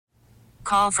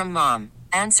call from mom.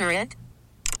 Answer it.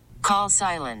 Call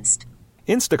silenced.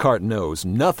 Instacart knows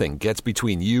nothing gets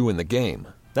between you and the game.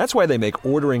 That's why they make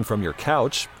ordering from your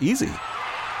couch easy.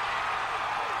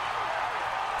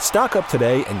 Stock up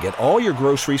today and get all your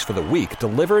groceries for the week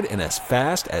delivered in as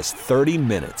fast as 30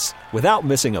 minutes without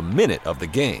missing a minute of the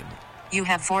game. You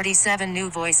have 47 new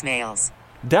voicemails.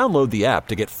 Download the app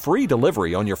to get free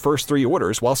delivery on your first 3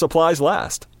 orders while supplies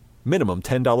last. Minimum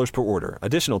 $10 per order.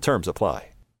 Additional terms apply.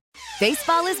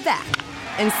 Baseball is back,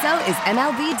 and so is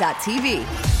MLB.tv.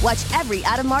 Watch every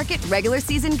out-of-market regular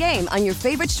season game on your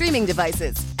favorite streaming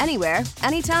devices, anywhere,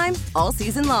 anytime, all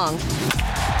season long.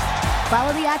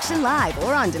 Follow the action live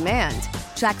or on demand.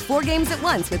 Track 4 games at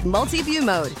once with multi-view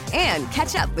mode and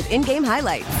catch up with in-game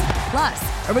highlights.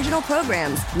 Plus, original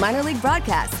programs, minor league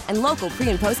broadcasts, and local pre-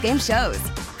 and post-game shows.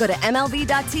 Go to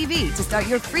MLB.tv to start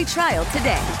your free trial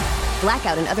today.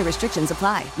 Blackout and other restrictions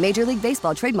apply. Major League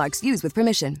Baseball trademarks used with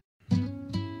permission.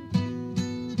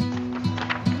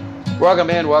 Welcome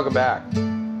in, welcome back.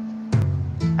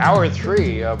 Hour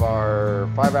 3 of our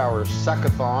 5-hour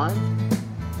suckathon.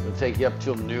 We'll take you up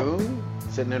till noon.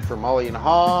 Sitting in for Mully and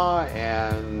Haw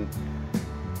and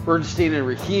Bernstein and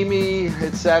Rahimi.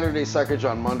 It's Saturday Suckage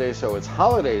on Monday, so it's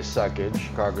Holiday Suckage.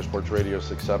 Chicago Sports Radio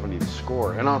 670 The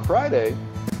Score. And on Friday,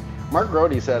 Mark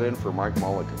Grody sat in for Mike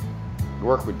Mulligan.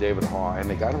 Worked with David Haw, and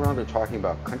they got around to talking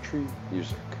about country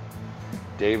music.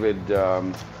 David,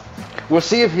 we'll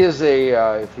see if he's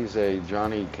a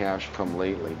Johnny Cash come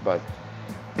lately, but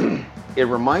it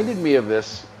reminded me of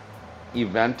this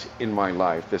event in my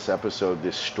life, this episode,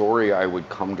 this story I would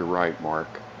come to write,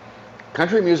 Mark.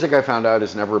 Country music, I found out,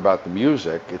 is never about the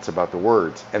music, it's about the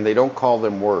words, and they don't call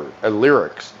them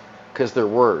lyrics, because they're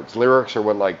words. Lyrics are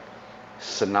what, like,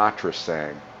 Sinatra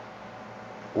sang.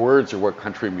 Words are what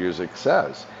country music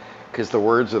says, because the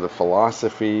words are the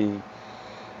philosophy,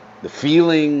 the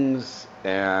feelings.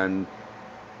 And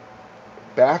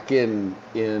back in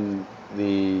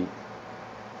the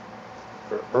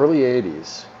early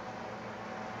 80s,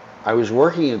 I was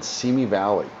working in Simi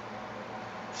Valley.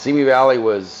 Simi Valley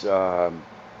was, at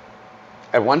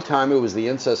one time, it was the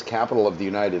incest capital of the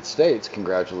United States.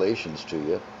 Congratulations to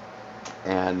you.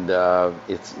 And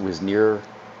it was near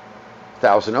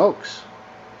Thousand Oaks.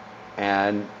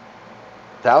 And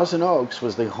Thousand Oaks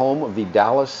was the home of the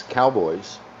Dallas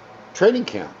Cowboys training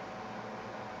camp.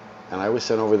 And I was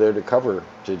sent over there to cover,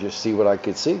 to just see what I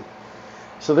could see.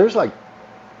 So there's like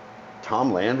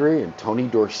Tom Landry and Tony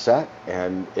Dorsett,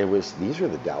 and these are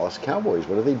the Dallas Cowboys.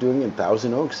 What are they doing in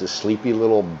Thousand Oaks, this sleepy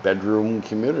little bedroom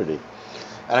community?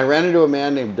 And I ran into a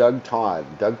man named Doug Todd.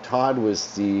 Doug Todd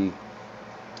was the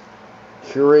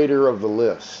curator of the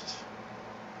list.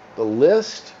 The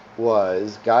list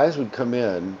was, guys would come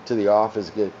in to the office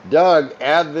and get, Doug,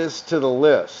 add this to the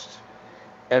list.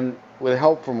 And with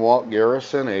help from Walt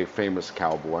Garrison, a famous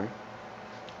cowboy,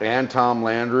 and Tom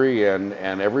Landry and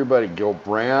everybody, Gil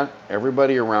Brandt,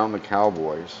 everybody around the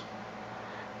Cowboys,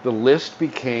 the list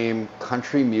became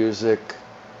country music,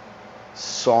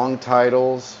 song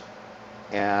titles,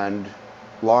 and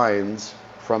lines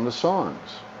from the songs.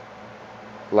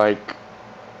 Like,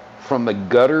 From the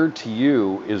Gutter to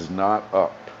You is Not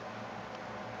Up.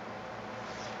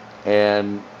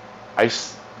 And I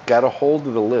got a hold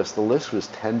of the list. The list was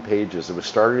 10 pages. It was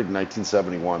started in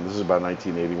 1971. This is about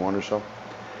 1981 or so.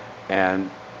 And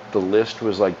the list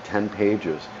was like 10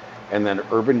 pages. And then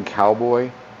Urban Cowboy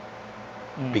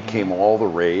became all the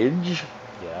rage.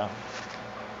 Yeah.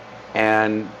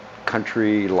 And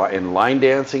country and line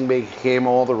dancing became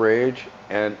all the rage.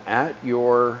 And at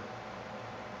your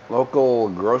local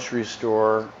grocery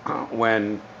store,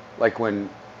 when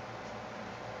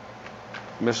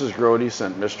Mrs. Grody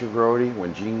sent Mr. Grody,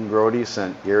 when Gene Grody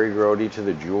sent Gary Grody to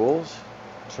the Jewels.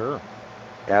 Sure.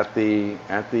 At the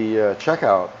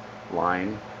checkout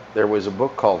line, there was a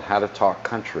book called How to Talk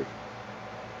Country.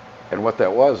 And what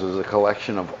that was a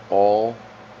collection of all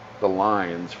the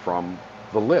lines from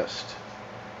the list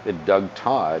that Doug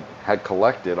Todd had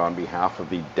collected on behalf of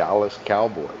the Dallas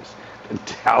Cowboys. The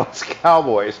Dallas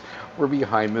Cowboys were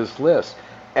behind this list.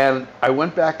 And I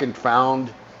went back and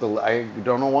found I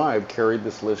don't know why I've carried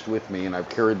this list with me, and I've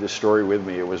carried this story with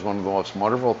me. It was one of the most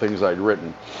wonderful things I'd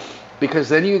written, because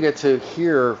then you get to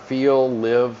hear, feel,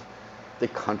 live the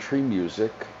country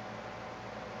music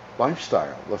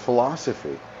lifestyle, the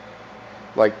philosophy.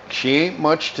 Like, she ain't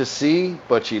much to see,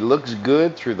 but she looks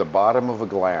good through the bottom of a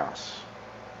glass.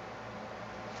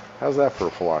 How's that for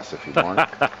philosophy,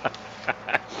 Mark?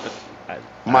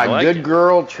 My like good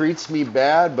girl treats me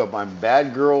bad, but my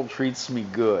bad girl treats me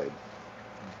good.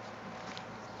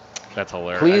 That's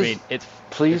hilarious.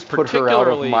 Please put her out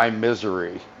of my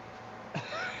misery.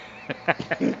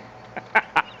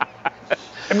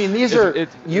 I mean, these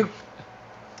you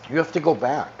have to go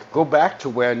back to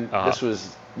when this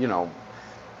was,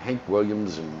 Hank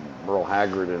Williams and Merle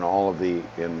Haggard and all of the.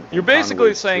 You're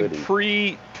basically saying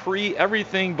pre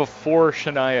everything before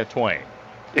Shania Twain.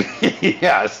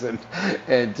 Yes, and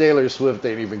Taylor Swift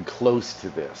ain't even close to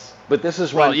this. But this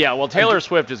is when. Well, Taylor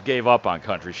Swift just gave up on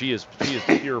country. She is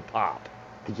pure pop.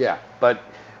 Yeah, but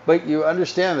you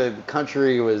understand that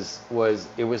country was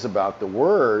about the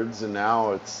words, and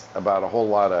now it's about a whole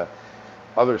lot of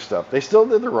other stuff. They still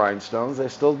did the rhinestones. They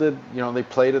still did, they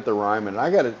played at the Ryman.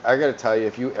 And I gotta tell you,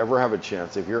 if you ever have a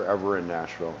chance, if you're ever in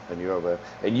Nashville and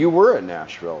you were in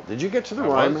Nashville, did you get to the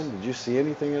Ryman? Did you see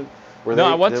anything?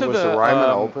 I went to the Ryman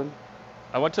open?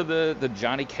 I went to the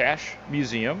Johnny Cash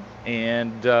Museum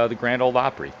and the Grand Ole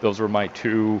Opry. Those were my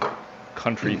two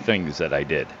country things that I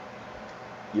did.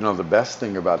 The best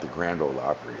thing about the Grand Ole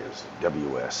Opry is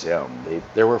WSM.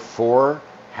 There were 4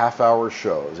 half-hour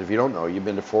shows. If you don't know, you've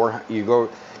been to 4. You're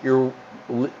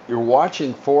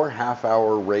watching 4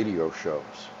 half-hour radio shows,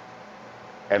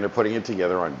 and they're putting it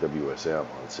together on WSM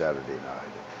on Saturday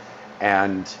night.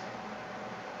 And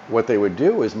what they would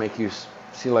do is make you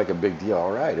see like a big deal.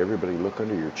 All right, everybody look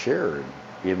under your chair and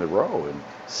in the row, and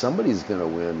somebody's going to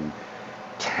win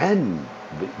 10.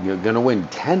 You're going to win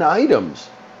 10 items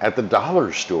at the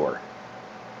dollar store.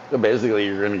 So basically,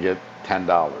 you're going to get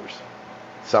 $10.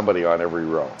 Somebody on every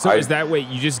row. So is that way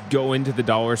you just go into the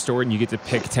dollar store and you get to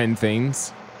pick 10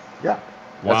 things? Yeah.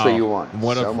 That's what you want.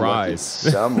 What a prize.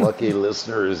 Some lucky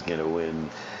listener is going to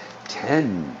win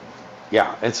 10.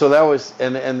 Yeah. And so that was,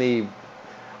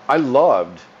 I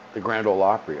loved the Grand Ole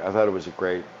Opry. I thought it was a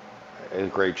great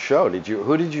show.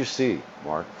 Who did you see,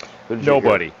 Mark?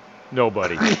 Nobody.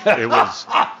 It was,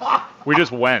 we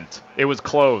just went. It was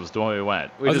closed when we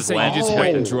went. You just went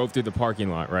and drove through the parking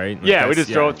lot, right? Yeah, we just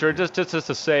drove through, just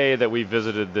to say that we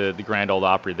visited the Grand Ole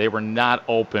Opry. They were not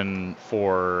open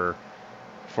for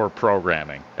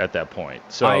programming at that point.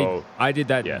 So I did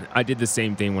that. Yeah. I did the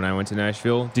same thing when I went to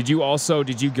Nashville. Did you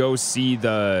go see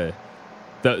the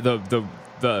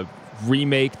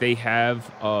remake they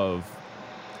have of,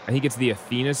 I think it's the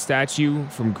Athena statue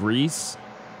from Greece?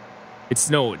 It's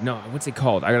no, what's it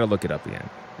called? I gotta look it up again.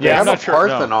 Yeah, I'm not sure.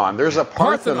 Parthenon. No. There's a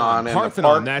Parthenon in the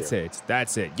park. That's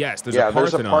it. Yes, there's a Parthenon.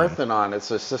 There's a Parthenon. It's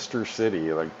a sister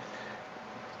city.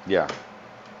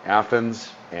 Athens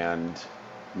and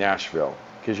Nashville,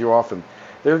 because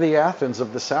they're the Athens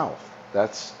of the South.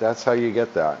 That's how you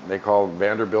get that. They call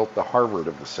Vanderbilt the Harvard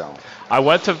of the South. I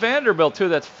went to Vanderbilt too.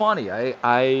 That's funny.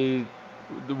 I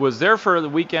was there for the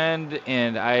weekend,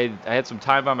 and I had some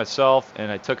time by myself,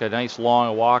 and I took a nice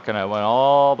long walk, and I went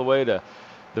all the way to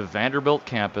the Vanderbilt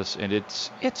campus, and it's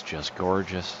just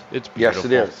gorgeous. It's beautiful.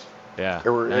 Yes, it is. Yeah.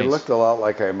 It looked a lot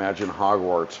like I imagine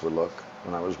Hogwarts would look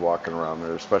when I was walking around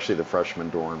there, especially the freshman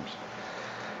dorms.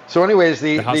 So, anyways,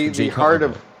 the heart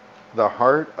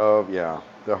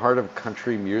of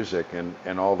country music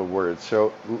and all the words.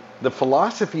 So, the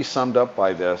philosophy summed up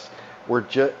by this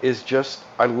is just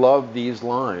I love these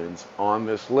lines on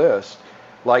this list.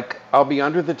 Like, I'll be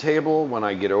under the table when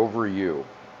I get over you.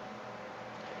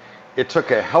 It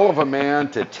took a hell of a man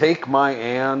to take my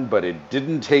Ann, but it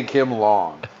didn't take him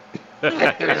long.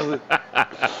 I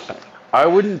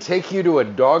wouldn't take you to a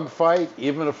dogfight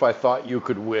even if I thought you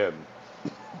could win.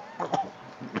 Oh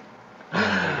my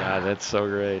God, that's so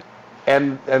great.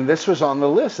 And this was on the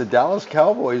list. The Dallas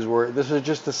Cowboys this was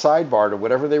just a sidebar to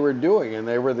whatever they were doing, and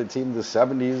they were the team of the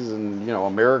 70s and,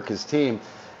 America's team.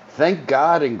 Thank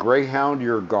God and Greyhound,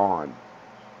 you're gone.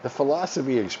 The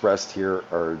philosophy expressed here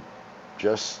are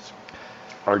just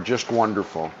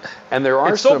wonderful. And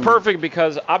it's so perfect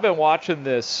because I've been watching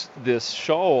this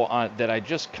show that I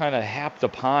just kind of happed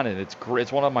upon, and it's great.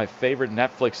 It's one of my favorite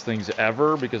Netflix things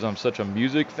ever because I'm such a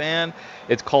music fan.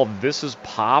 It's called This Is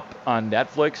Pop on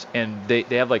Netflix, and they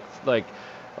have like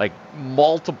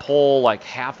multiple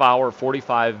half-hour,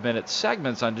 45-minute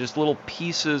segments on just little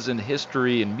pieces in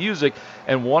history and music,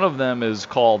 and one of them is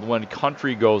called When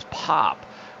Country Goes Pop,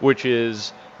 which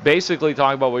is basically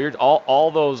talking about all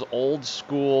those old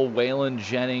school Waylon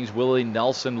Jennings, Willie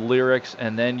Nelson lyrics,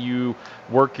 and then you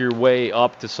work your way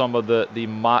up to some of the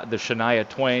Shania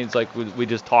Twains, like we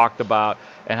just talked about,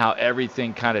 and how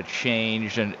everything kind of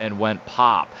changed and went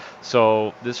pop.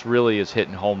 So this really is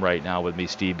hitting home right now with me,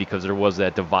 Steve, because there was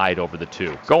that divide over the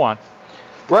two. Go on.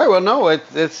 Right. Well, no, it's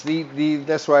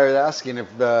that's why I was asking if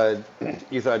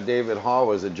you thought David Hall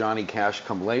was a Johnny Cash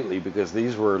come lately, because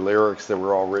these were lyrics that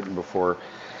were all written before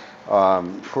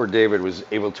David was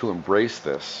able to embrace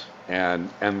this and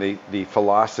the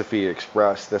philosophy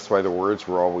expressed. That's why the words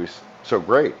were always so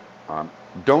great.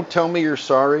 Don't tell me you're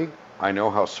sorry. I know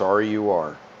how sorry you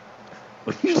are.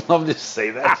 You love to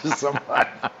say that to somebody.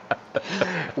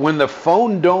 When the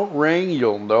phone don't ring,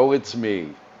 you'll know it's me.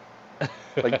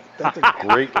 Like, that's a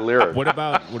great lyric. What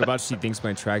about she thinks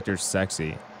my tractor's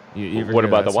sexy? You ever What hear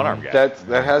about that the one-arm song? guy?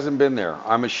 That hasn't been there.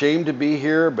 I'm ashamed to be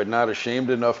here, but not ashamed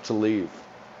enough to leave.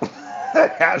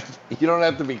 You don't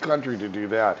have to be country to do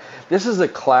that. This is a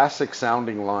classic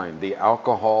sounding line, the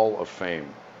alcohol of fame.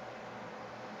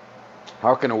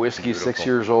 How can a whiskey 6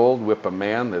 years old whip a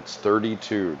man that's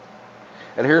 32?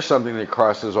 And here's something that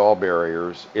crosses all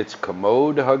barriers. It's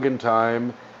commode hugging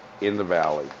time in the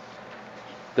valley.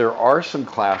 There are some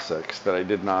classics that I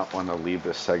did not want to leave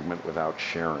this segment without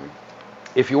sharing.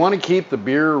 If you want to keep the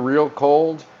beer real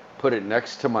cold, put it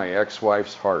next to my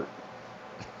ex-wife's heart.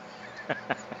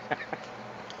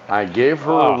 I gave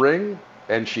her a ring,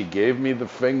 and she gave me the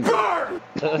finger.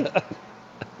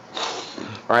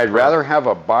 I'd rather have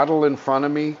a bottle in front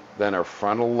of me than a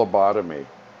frontal lobotomy.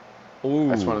 Ooh.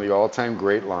 That's one of the all-time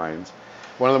great lines.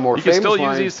 One of the more You can famous still use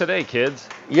lines. these today, kids.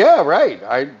 Yeah, right.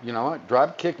 You know what?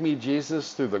 Drop kick me,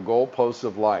 Jesus, through the goalposts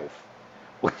of life,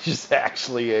 which is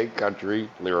actually a country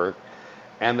lyric.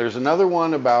 And there's another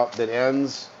one about that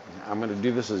ends. I'm going to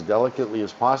do this as delicately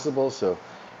as possible, so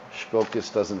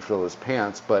Spilkus doesn't fill his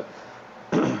pants. But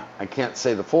I can't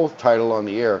say the full title on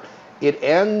the air. It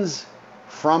ends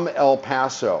from El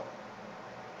Paso,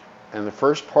 and the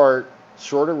first part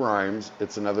sort of rhymes.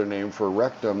 It's another name for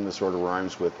rectum that sort of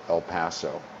rhymes with El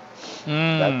Paso.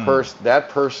 That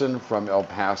person from El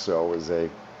Paso is a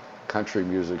country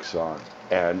music song,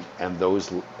 and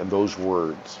those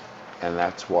words, and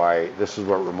that's why this is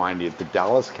what reminded you. The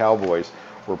Dallas Cowboys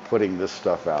were putting this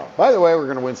stuff out. By the way, we're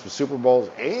going to win some Super Bowls,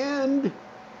 and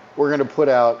we're going to put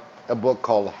out a book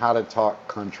called How to Talk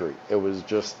Country. It was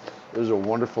a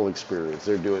wonderful experience.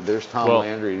 There's Tom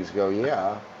Landry. He's going,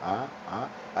 yeah,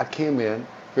 I came in.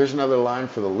 Here's another line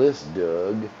for the list,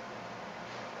 Doug.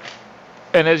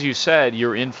 And as you said,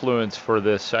 your influence for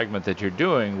this segment that you're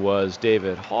doing was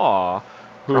David Haw,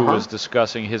 who was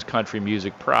discussing his country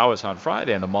music prowess on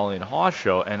Friday on the Mully and Haw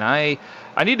show. And I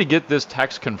need to get this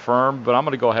text confirmed, but I'm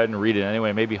going to go ahead and read it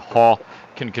anyway. Maybe Haw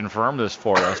can confirm this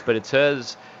for us. But it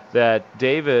says that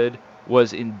David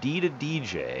was indeed a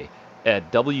DJ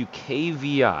at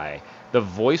WKVI, the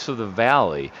voice of the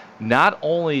Valley. Not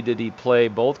only did he play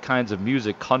both kinds of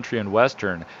music, country and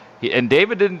Western, and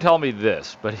David didn't tell me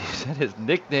this, but he said his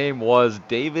nickname was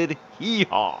David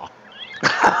Hee-Haw.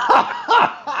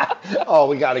 Oh,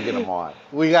 we got to get him on.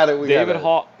 David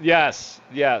Haw. Yes.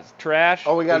 Trash.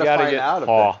 Oh, we got to find out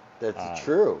Haw. if that's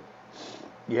true.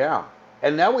 Yeah.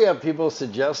 And now we have people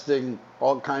suggesting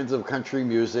all kinds of country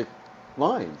music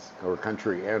lines, or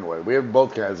country and Western. We have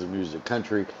both kinds of music,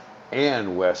 country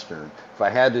and Western. If I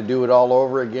had to do it all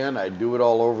over again, I'd do it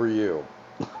all over you.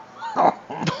 Oh,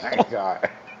 my God.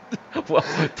 Well,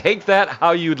 take that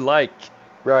how you'd like.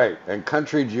 Right. And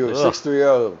country Jewish.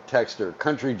 630 texter,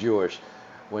 country Jewish.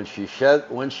 When she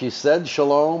said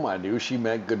shalom, I knew she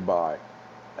meant goodbye.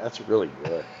 That's really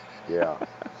good. Yeah.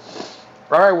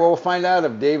 All right, well, we'll find out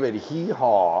if David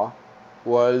Hee-Haw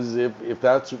was, if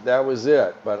that was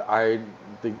it. But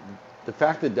the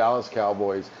fact that Dallas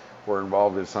Cowboys were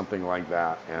involved in something like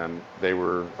that, and they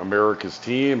were America's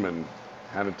team and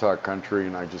had to talk country,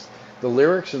 and the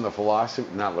lyrics and the philosophy,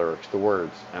 not lyrics, the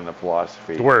words and the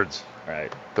philosophy. The words,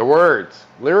 right. The words.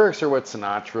 Lyrics are what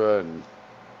Sinatra and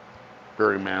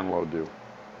Barry Manilow do.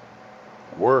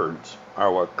 Words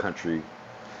are what country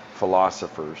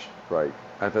philosophers write.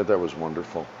 I thought that was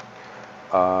wonderful.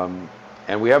 And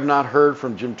we have not heard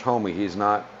from Jim Thome. He's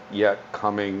not yet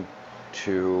coming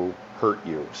to hurt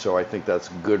you. So I think that's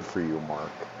good for you,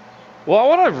 Mark. Well,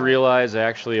 what I've realized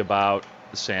actually about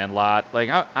The Sandlot, like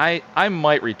I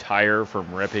might retire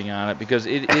from ripping on it, because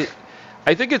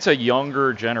I think it's a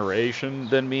younger generation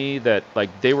than me that,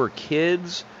 like, they were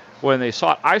kids when they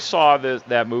saw it. I saw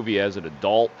that movie as an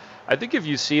adult. I think if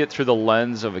you see it through the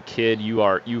lens of a kid,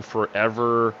 you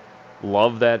forever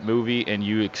love that movie, and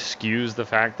you excuse the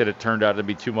fact that it turned out to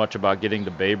be too much about getting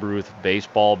the Babe Ruth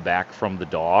baseball back from the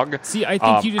dog. See, I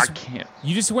think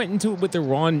you just went into it with the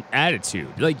wrong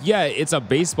attitude. Like, yeah, it's a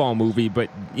baseball movie,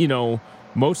 but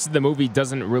most of the movie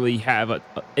doesn't really have a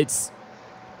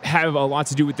lot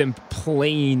to do with them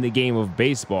playing the game of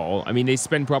baseball. I mean, they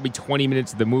spend probably 20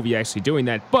 minutes of the movie actually doing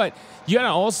that. But you gotta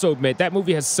also admit that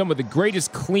movie has some of the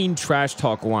greatest clean trash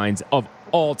talk lines of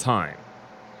all time.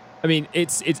 I mean,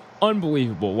 it's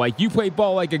unbelievable. Like, you play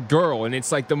ball like a girl, and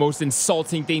it's like the most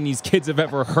insulting thing these kids have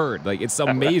ever heard. Like, it's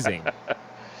amazing.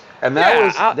 And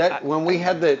when we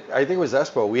had I think it was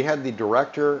Espo, we had the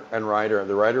writer and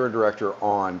director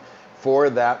on for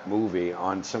that movie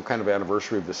on some kind of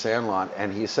anniversary of The Sandlot,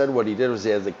 and he said what he did was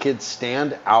he had the kids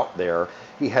stand out there.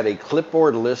 He had a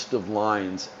clipboard list of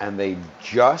lines, and they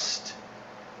just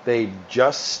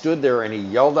stood there, and he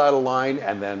yelled out a line,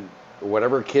 and then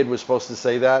whatever kid was supposed to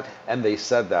say that, and they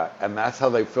said that, and that's how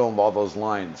they filmed all those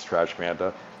lines, Trash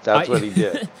Panda. That's what he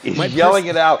did. He's yelling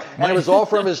it out, and it was all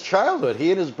from his childhood. He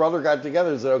and his brother got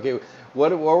together and said, okay,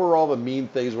 what were all the mean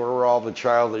things? What were all the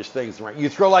childish things? Right? You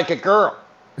throw like a girl.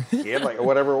 Yeah, like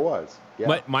whatever it was.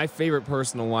 Yeah. My favorite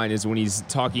personal line is when he's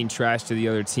talking trash to the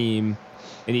other team,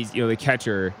 and he's the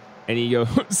catcher, and he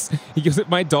goes,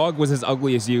 my dog was as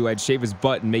ugly as you. I'd shave his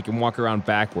butt and make him walk around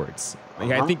backwards.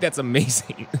 Like, I think that's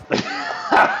amazing.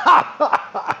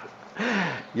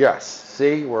 Yes.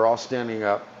 See, we're all standing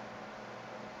up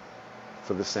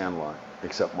for The Sandlot,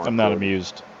 except Mark. I'm not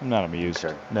amused.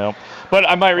 Okay. No. But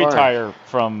I might retire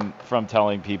from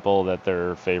telling people that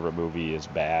their favorite movie is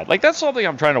bad. Like, that's something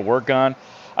I'm trying to work on.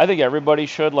 I think everybody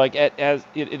should. Like, as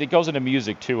it goes into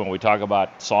music too. When we talk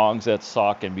about songs that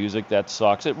suck and music that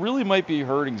sucks, it really might be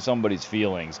hurting somebody's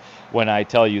feelings when I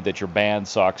tell you that your band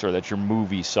sucks or that your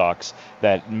movie sucks.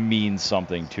 That means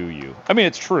something to you. I mean,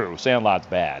 it's true. Sandlot's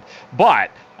bad, but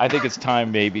I think it's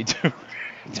time maybe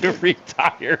to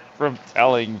retire from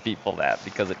telling people that,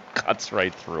 because it cuts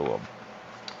right through them.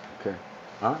 Okay.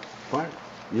 All right. Fine.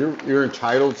 You're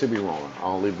entitled to be wrong.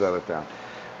 I'll leave that at that.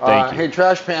 Thank you. Hey,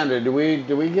 Trash Panda, do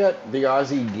we get the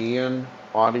Ozzie Guillen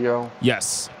audio?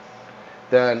 Yes.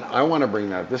 Then I want to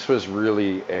bring that. This was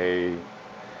really a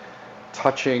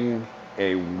touching,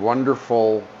 a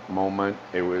wonderful moment.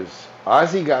 It was,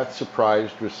 Ozzie got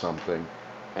surprised with something,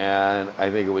 and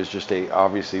I think it was just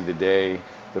obviously the day,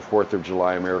 the 4th of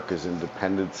July, America's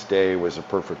Independence Day, was a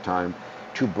perfect time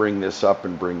to bring this up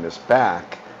and bring this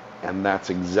back, and that's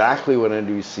exactly what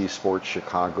NBC Sports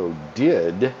Chicago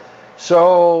did.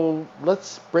 So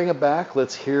let's bring it back.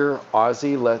 Let's hear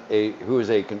Ozzie, who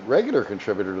is a regular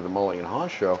contributor to the Mully and Haw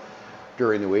Show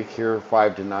during the week, here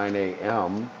 5 to 9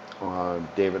 a.m.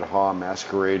 David Haw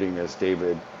masquerading as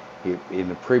David, in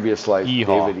the previous life,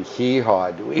 Hee-haw. David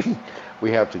Hee-haw.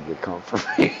 We have to get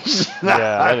confirmation.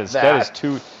 Yeah, that is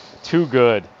too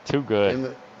good. Too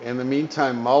good. In the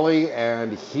meantime, Mully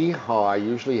and Hee-haw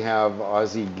usually have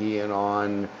Ozzie Guillen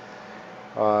on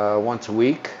once a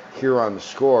week here on The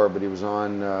Score, but he was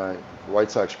on White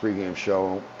Sox pregame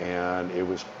show, and it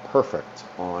was perfect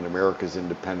on America's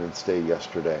Independence Day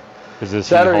yesterday. Is this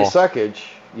Saturday Hee-haw? Suckage?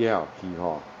 Yeah,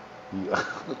 Hee-haw.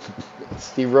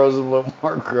 Steve Rosenbloom,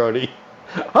 Mark Grody.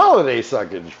 Holiday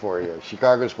Suckage for you.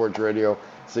 Chicago Sports Radio,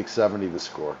 670 The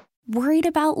Score. Worried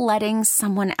about letting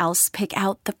someone else pick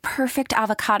out the perfect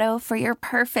avocado for your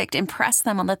perfect impress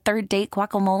them on the third date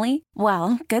guacamole?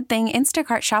 Well, good thing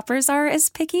Instacart shoppers are as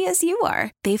picky as you are.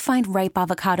 They find ripe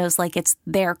avocados like it's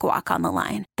their guac on the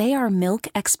line. They are milk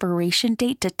expiration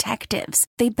date detectives.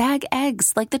 They bag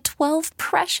eggs like the 12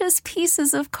 precious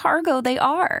pieces of cargo they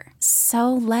are.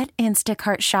 So let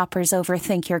Instacart shoppers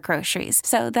overthink your groceries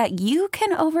so that you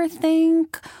can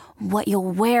overthink what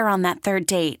you'll wear on that third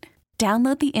date.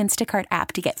 Download the Instacart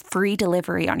app to get free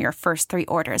delivery on your first 3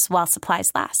 orders while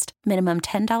supplies last. Minimum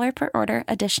 $10 per order.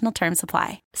 Additional terms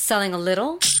apply. Selling a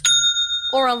little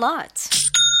or a lot?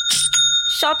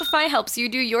 Shopify helps you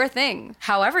do your thing,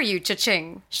 however you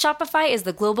cha-ching. Shopify is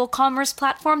the global commerce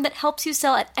platform that helps you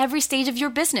sell at every stage of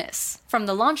your business. From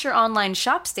the launch your online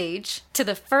shop stage, to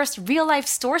the first real-life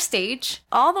store stage,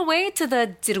 all the way to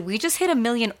the did we just hit 1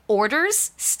 million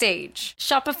orders stage.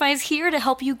 Shopify's here to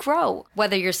help you grow.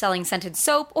 Whether you're selling scented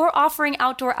soap or offering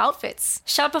outdoor outfits,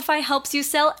 Shopify helps you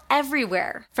sell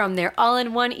everywhere. From their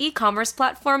all-in-one e-commerce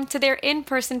platform to their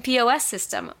in-person POS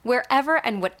system, wherever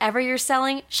and whatever you're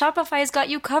selling, Shopify's got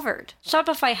you covered.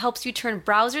 Shopify helps you turn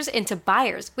browsers into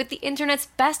buyers with the internet's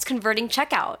best converting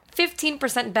checkout.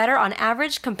 15% better on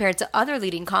average compared to other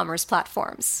leading commerce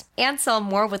platforms. And sell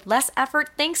more with less effort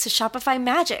thanks to Shopify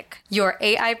Magic, your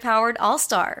AI-powered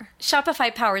all-star.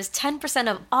 Shopify powers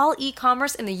 10% of all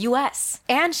e-commerce in the U.S.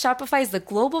 And Shopify is the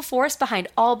global force behind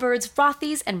Allbirds,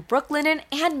 Rothy's, and Brooklinen,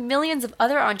 and millions of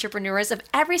other entrepreneurs of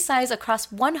every size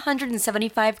across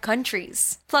 175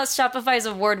 countries. Plus, Shopify's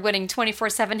award-winning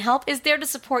 24/7 help is there to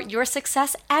support your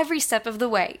success every step of the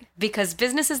way. Because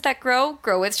businesses that grow,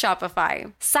 grow with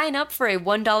Shopify. Sign up for a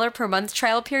 $1 per month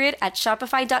trial period at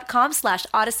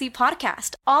shopify.com/Odyssey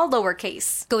Podcast, all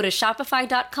lowercase. Go to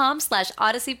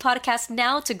shopify.com/Odyssey Podcast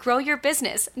now to grow your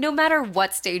business, no matter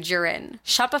what stage you're in.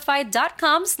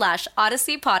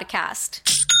 Shopify.com/Odyssey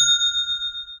Podcast.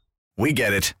 We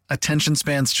get it. Attention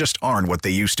spans just aren't what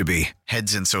they used to be.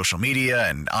 Heads in social media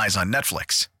and eyes on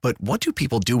Netflix. But what do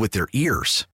people do with their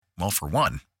ears? Well, for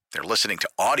one, they're listening to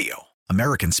audio.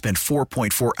 Americans spend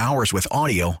 4.4 hours with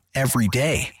audio every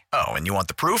day. Oh, and you want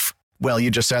the proof? Well,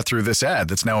 you just sat through this ad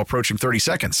that's now approaching 30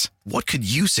 seconds. What could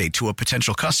you say to a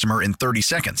potential customer in 30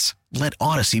 seconds? Let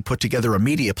Odyssey put together a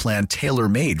media plan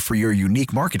tailor-made for your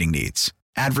unique marketing needs.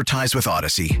 Advertise with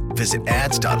Odyssey. Visit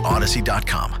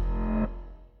ads.odyssey.com.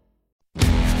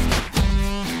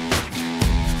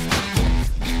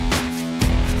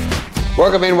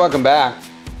 Welcome in, welcome back.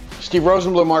 Steve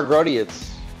Rosenbloom, Mark Grody. It's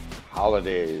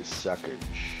holiday suckage.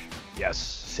 Yes.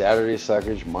 Saturday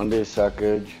suckage, Monday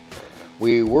suckage.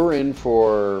 We were in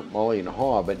for Mully and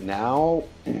Haw, but now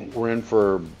we're in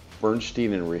for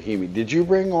Bernstein and Rahimi. Did you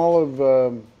bring all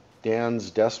of Dan's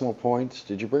decimal points?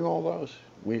 Did you bring all those?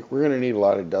 We're going to need a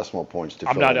lot of decimal points to.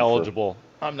 I'm not eligible.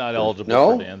 I'm not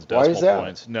eligible for Dan's decimal Why is that?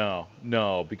 points.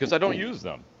 No, because I don't use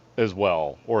them as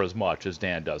well or as much as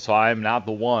Dan does. So I'm not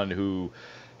the one who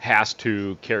has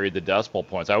to carry the decimal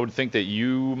points. I would think that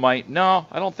you might. No,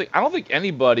 I don't think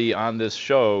anybody on this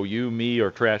show, you, me,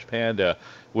 or Trash Panda,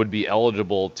 would be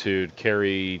eligible to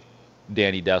carry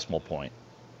Danny decimal point.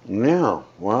 No,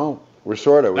 well, we're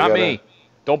sort of. Not me.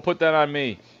 Don't put that on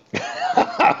me.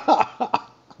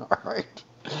 All right.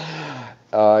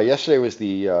 Yesterday was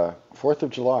the 4th of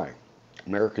July,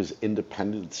 America's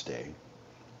Independence Day,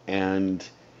 and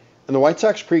in the White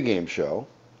Sox pregame show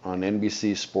on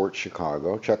NBC Sports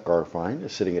Chicago, Chuck Garfien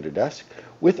is sitting at a desk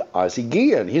with Ozzie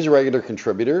Guillen. He's a regular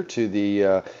contributor to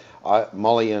the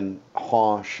Mully and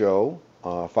Haw show,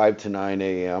 5 to 9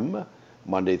 a.m.,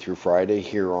 Monday through Friday,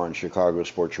 here on Chicago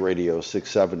Sports Radio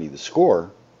 670 The Score.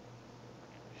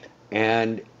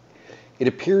 And it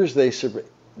appears they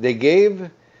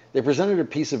presented a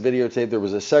piece of videotape. There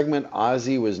was a segment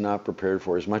Ozzie was not prepared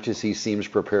for, as much as he seems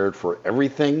prepared for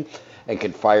everything and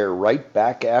can fire right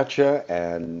back at you,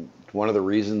 and one of the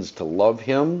reasons to love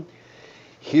him.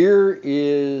 Here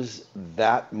is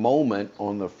that moment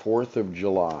on the 4th of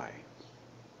July.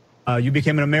 You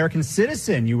became an American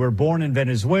citizen. You were born in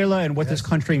Venezuela, and what this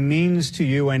country means to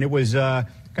you. And it was,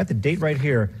 got the date right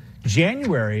here,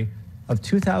 January of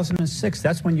 2006.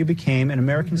 That's when you became an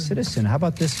American citizen. How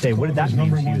about this day? What did that mean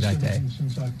to you that day?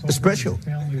 Special.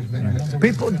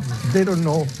 People, they don't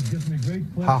know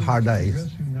how hard that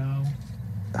is.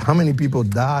 How many people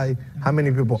die, how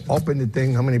many people open the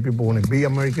thing, how many people want to be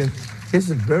American. It's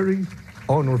a very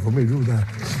honor for me to do that.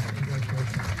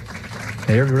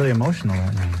 Yeah, you're really emotional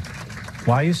right now.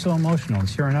 Why are you so emotional and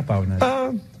tearing up out in this?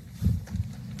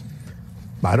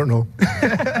 I don't know.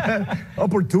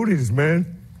 Opportunities, man.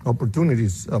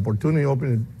 Opportunities. Opportunity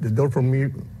opened the door for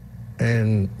me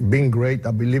and being great.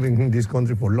 I've been living in this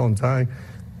country for a long time,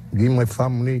 giving my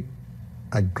family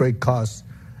a great cause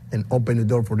and open the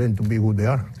door for them to be who they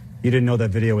are. You didn't know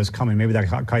that video was coming. Maybe that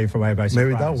caught you by surprise.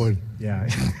 Maybe that was. Yeah.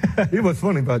 It was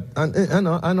funny, but I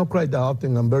don't cry that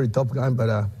often. I'm a very tough guy,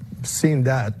 but seeing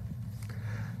that,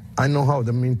 I know how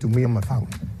that means to me and my family.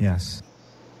 Yes.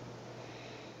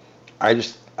 I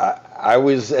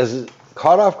was as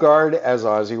caught off guard as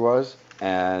Ozzie was,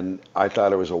 and I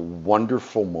thought it was a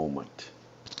wonderful moment.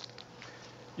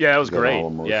 Yeah, it was great.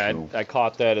 Yeah, I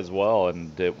caught that as well,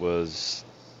 and it was.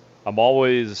 I'm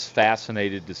always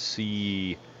fascinated to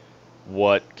see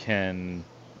what can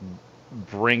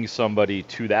bring somebody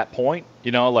to that point.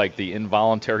 You know, like the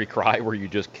involuntary cry where you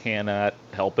just cannot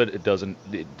help it. It doesn't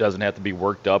have to be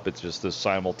worked up. It's just this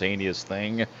simultaneous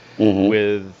thing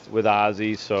with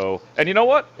Ozzie. So, and you know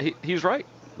what? He's right.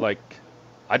 Like,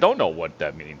 I don't know what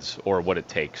that means or what it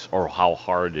takes or how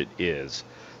hard it is.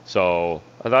 So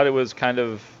I thought it was kind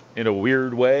of, in a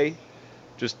weird way,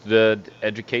 just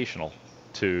educational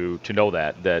to know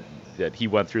that he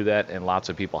went through that, and lots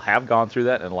of people have gone through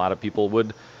that, and a lot of people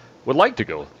would like to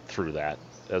go through that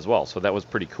as well. So that was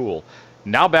pretty cool.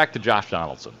 Now back to Josh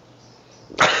Donaldson.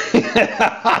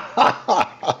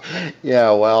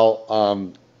 Yeah,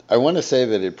 well, I want to say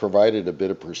that it provided a bit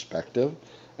of perspective.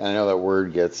 And I know that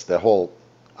whole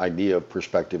idea of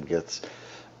perspective gets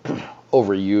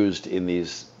overused in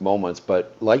these moments.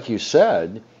 But like you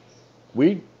said,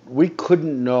 we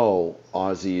couldn't know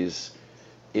Ozzie's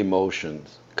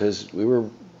emotions because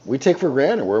we take for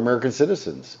granted we're American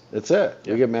citizens. That's it.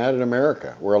 Yeah. We get mad at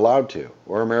America. We're allowed to.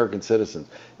 We're American citizens,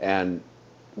 and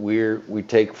we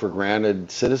take for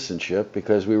granted citizenship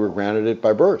because we were granted it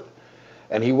by birth,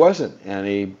 and he wasn't. And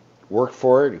he worked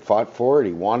for it. He fought for it.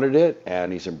 He wanted it,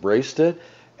 and he's embraced it,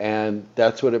 and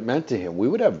that's what it meant to him.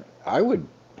 I would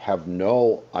have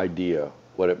no idea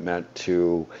what it meant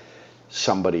to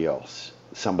somebody else,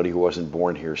 somebody who wasn't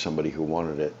born here, somebody who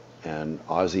wanted it. And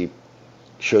Ozzie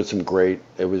showed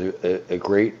it was a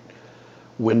great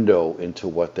window into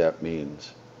what that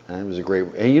means. And it was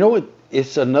and you know what,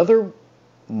 it's another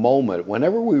moment,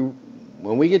 whenever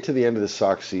when we get to the end of the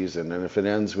Sox season, and if it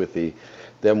ends with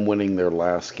them winning their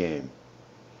last game,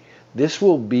 this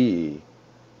will be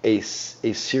a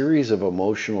series of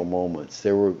emotional moments.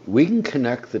 We can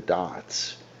connect the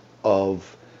dots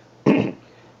of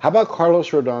how about Carlos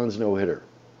Rodon's no-hitter,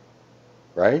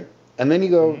 right? And then you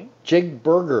go, Jake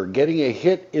Burger getting a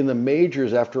hit in the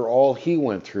majors after all he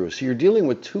went through. So you're dealing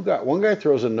with two guys. One guy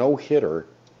throws a no-hitter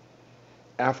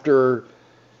after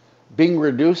being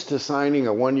reduced to signing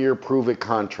a one-year prove-it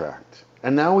contract.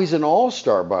 And now he's an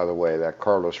all-star, by the way, that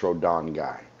Carlos Rodon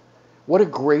guy. What a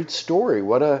great story.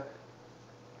 What a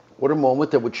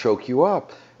moment that would choke you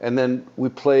up. And then we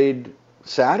played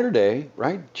Saturday,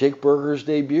 right? Jake Burger's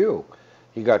debut.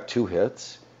 He got 2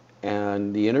 hits.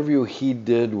 And the interview he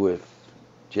did with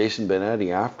Jason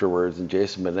Benetti afterwards, and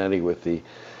Jason Benetti with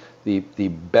the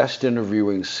best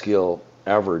interviewing skill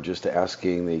ever, just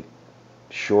asking the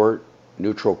short,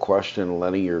 neutral question and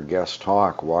letting your guest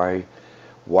talk. Why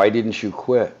didn't you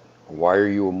quit? Why are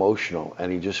you emotional?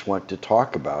 And he just went to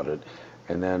talk about it.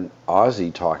 And then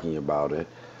Ozzie talking about it.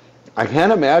 I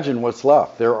can't imagine what's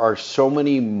left. There are so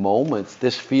many moments.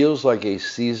 This feels like a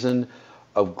season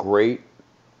of great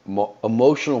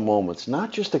emotional moments,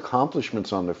 not just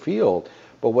accomplishments on the field,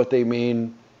 but what they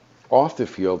mean off the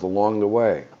field along the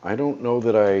way. I don't know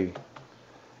that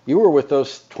you were with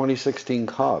those 2016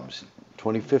 Cubs,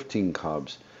 2015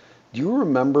 Cubs. Do you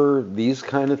remember these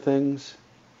kind of things?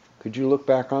 Could you look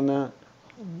back on that?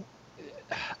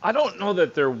 I don't know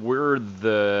that there were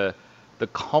the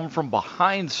come from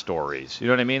behind stories. You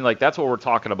know what I mean? Like, that's what we're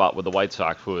talking about with the White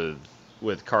Sox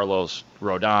with Carlos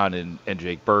Rodon and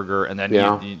Jake Burger, and then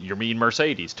Yermin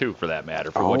Mercedes too, for that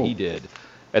matter, for what he did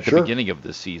at the beginning of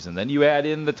this season. Then you add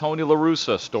in the Tony La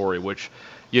Russa story, which,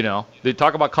 they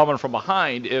talk about coming from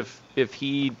behind. If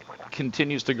he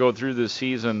continues to go through this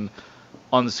season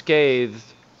unscathed,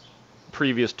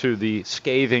 previous to the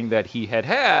scathing that he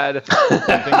had, and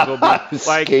things will be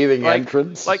like scathing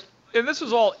entrance. And this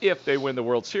is all if they win the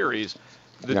World Series.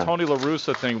 The Tony La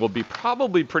Russa thing will be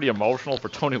probably pretty emotional for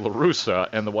Tony La Russa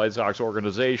and the White Sox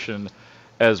organization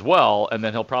as well, and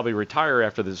then he'll probably retire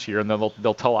after this year, and then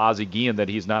they'll tell Ozzie Guillen that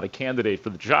he's not a candidate for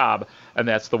the job, and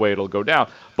that's the way it'll go down.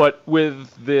 But with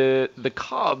the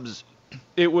Cubs,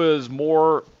 it was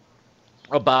more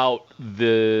about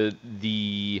the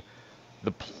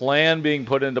plan being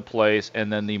put into place,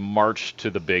 and then the march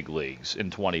to the big leagues in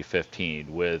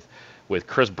 2015 with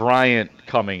Chris Bryant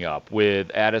coming up,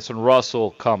 with Addison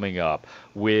Russell coming up,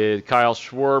 with Kyle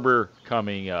Schwarber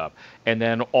coming up, and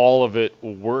then all of it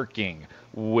working,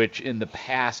 which in the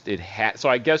past it had. So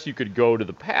I guess you could go to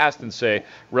the past and say,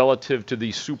 relative to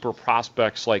these super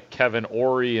prospects like Kevin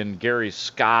Ory and Gary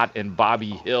Scott and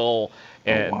Bobby Hill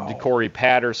and Corey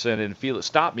Patterson and Felix,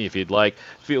 stop me if you'd like,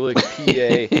 Felix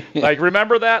P.A.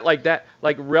 Remember that?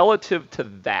 Relative to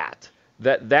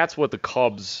that's what the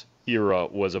Cubs era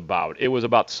was about. It was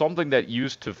about something that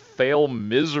used to fail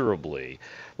miserably,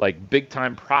 like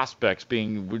big-time prospects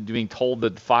being told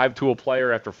that 5-tool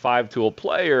player after 5-tool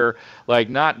player,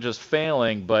 not just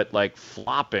failing, but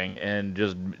flopping and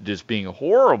just being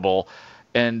horrible.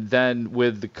 And then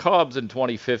with the Cubs in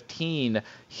 2015,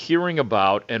 hearing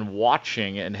about and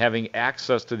watching and having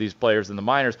access to these players in the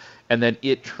minors, and then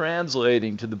it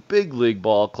translating to the big league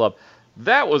ball club,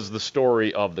 that was the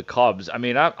story of the Cubs. I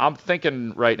mean, I'm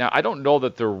thinking right now, I don't know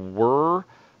that there were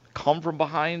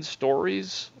come-from-behind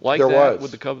stories like that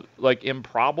with the Cubs,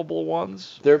 improbable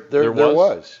ones. There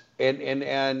was. And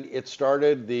it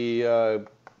started the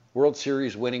World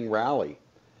Series winning rally.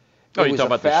 Oh, you're talking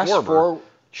about the Schwarber.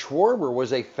 Schwarber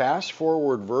was a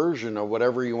fast-forward version of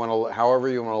however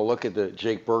you want to look at the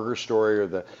Jake Burger story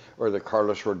or the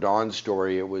Carlos Rodon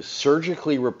story. It was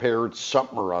surgically repaired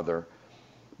something or other.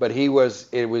 But it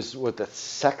was with the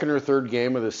second or third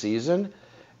game of the season,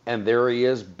 and there he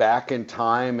is back in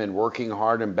time and working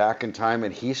hard and back in time,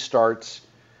 and he starts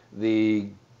the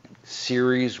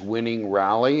series winning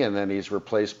rally, and then he's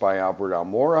replaced by Albert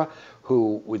Almora,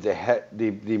 who with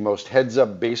the most heads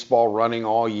up baseball running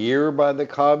all year by the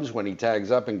Cubs when he tags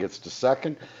up and gets to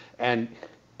second. And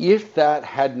if that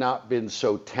had not been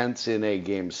so tense in a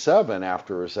Game 7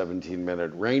 after a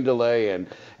 17-minute rain delay, and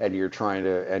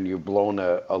you've blown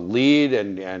a lead,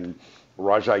 and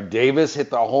Rajai Davis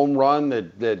hit the home run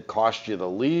that cost you the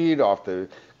lead off the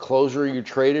closer you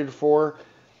traded for,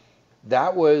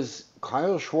 that was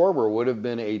Kyle Schwarber would have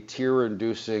been a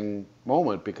tear-inducing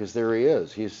moment, because there he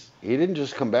is. He didn't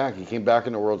just come back. He came back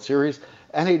in the World Series,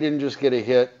 and he didn't just get a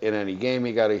hit in any game.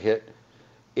 He got a hit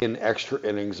in extra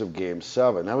innings of Game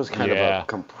 7. That was kind of a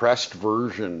compressed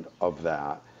version of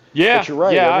that. Yeah, but you're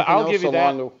right. Yeah, I'll give you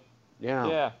that.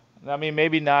 I mean,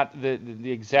 maybe not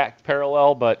the exact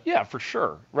parallel, but yeah, for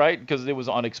sure, right? Because it was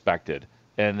unexpected,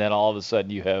 and then all of a sudden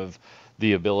you have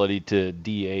the ability to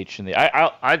DH, and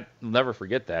I never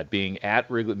forget that, being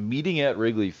meeting at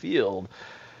Wrigley Field,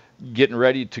 getting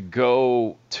ready to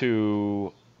go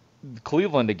to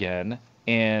Cleveland again,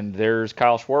 and there's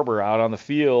Kyle Schwarber out on the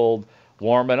field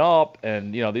warming up,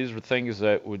 and these were things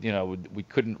that we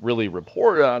couldn't really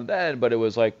report on then, but it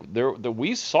was like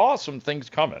we saw some things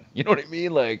coming. You know what I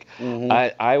mean? Like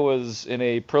I was in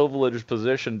a privileged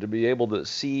position to be able to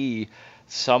see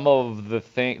some of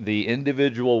the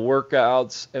individual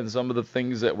workouts and some of the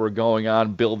things that were going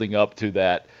on building up to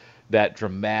that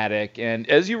dramatic and,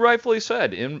 as you rightfully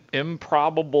said,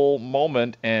 improbable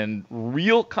moment and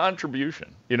real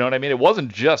contribution. You know what I mean? It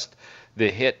wasn't just the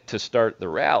hit to start the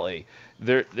rally.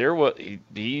 There was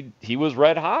he was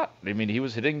red hot. I mean, he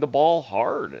was hitting the ball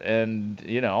hard, and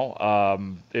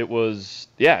it was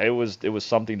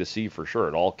something to see for sure.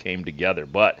 It all came together,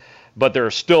 but there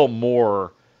are still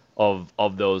more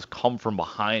of those come from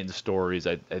behind stories.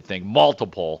 I think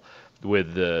multiple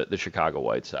with the Chicago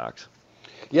White Sox.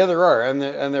 Yeah, there are, and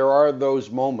there are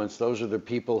those moments. Those are the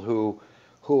people who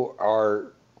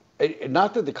are.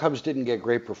 Not that the Cubs didn't get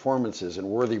great performances and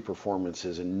worthy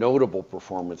performances and notable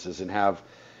performances and I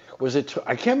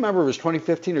can't remember if it was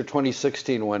 2015 or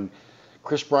 2016 when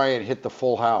Chris Bryant hit the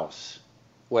full house,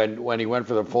 when he went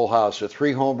for the full house with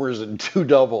 3 homers and 2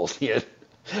 doubles. He had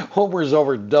homers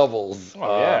over doubles.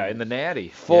 Oh, yeah, in the Natty.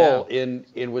 Full in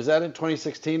was that in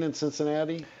 2016 in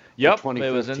Cincinnati? Yep, it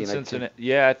was in Cincinnati.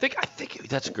 Yeah, I think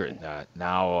that's good.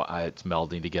 Now it's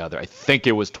melding together. I think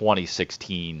it was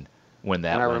 2016. When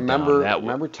that went down. I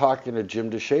remember talking to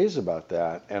Jim Deshaies about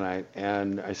that,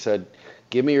 and I said,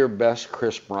 "Give me your best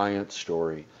Chris Bryant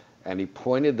story." And he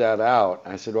pointed that out.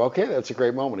 And I said, well, "Okay, that's a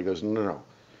great moment." He goes, "No.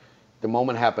 The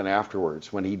moment happened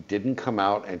afterwards when he didn't come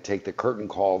out and take the curtain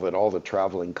call that all the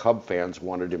traveling Cub fans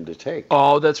wanted him to take."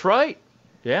 Oh, that's right.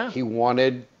 Yeah. He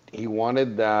wanted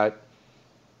that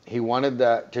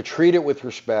to treat it with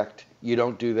respect. You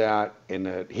don't do that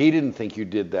he didn't think you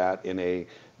did that in a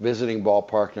visiting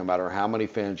ballpark, no matter how many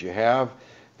fans you have.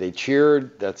 They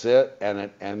cheered, that's it,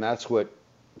 and that's what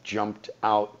jumped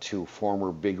out to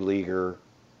former big leaguer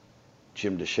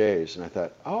Jim Deshaies. And I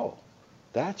thought, oh,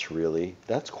 that's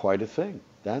quite a thing.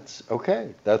 That's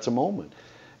okay, that's a moment.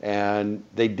 And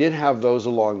they did have those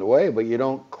along the way, but you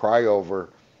don't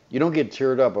get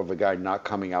teared up of a guy not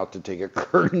coming out to take a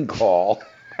curtain call,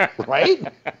 right?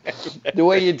 The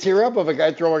way you tear up of a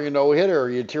guy throwing a no-hitter, or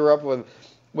you tear up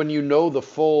when you know the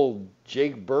full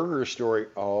Jake Burger story.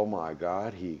 Oh my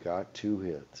God, he got 2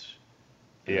 hits.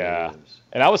 Yeah.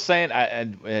 And I was saying,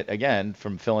 and again,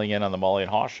 from filling in on the Mully and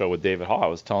Haw show with David Haw, I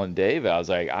was telling Dave, I was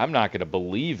like, I'm not going to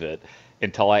believe it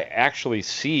until I actually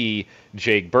see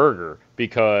Jake Burger,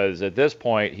 because at this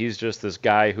point, he's just this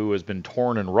guy who has been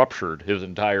torn and ruptured his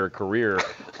entire career.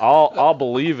 I'll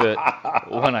believe it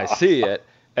when I see it.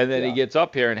 And then he gets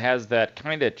up here and has that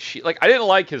kind of like, I didn't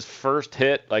like his first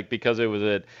hit, like, because it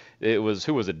was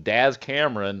who was it? Daz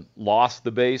Cameron lost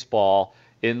the baseball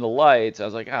in the lights. I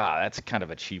was like, that's kind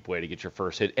of a cheap way to get your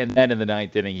first hit. And then in the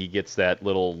 9th inning, he gets that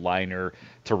little liner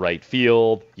to right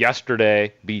field.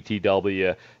 Yesterday,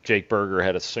 BTW, Jake Burger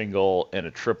had a single and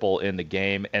a triple in the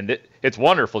game. And it's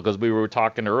wonderful, because we were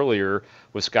talking earlier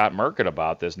with Scott Merkett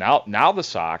about this. Now the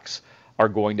Sox are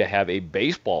going to have a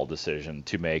baseball decision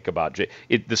to make about Jake.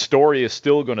 The story is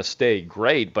still going to stay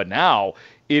great, but now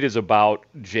it is about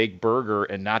Jake Burger,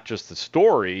 and not just the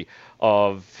story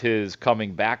of his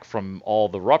coming back from all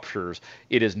the ruptures.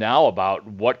 It is now about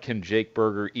what can Jake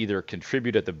Burger either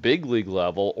contribute at the big league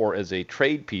level or as a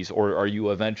trade piece, or are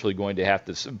you eventually going to have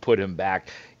to put him back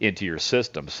into your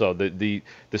system? So the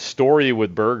story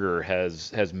with Burger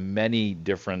has many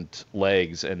different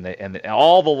legs, and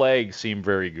all the legs seem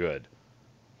very good.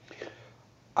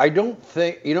 I don't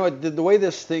think, the way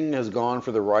this thing has gone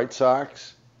for the White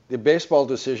Sox, the baseball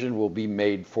decision will be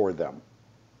made for them.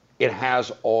 It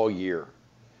has all year.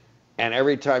 And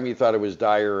every time you thought it was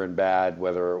dire and bad,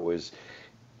 whether it was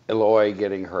Eloy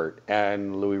getting hurt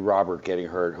and Louis Robert getting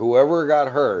hurt, whoever got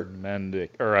hurt.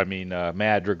 Madrigal,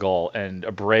 and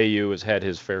Abreu has had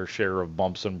his fair share of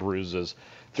bumps and bruises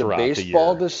throughout the year. The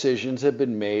baseball decisions have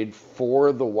been made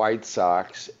for the White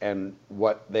Sox, and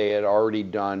what they had already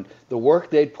done, the work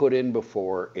they'd put in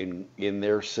before in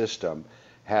their system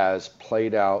has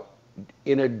played out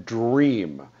in a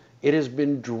dream. It has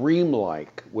been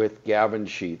dreamlike with Gavin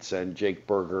Sheets and Jake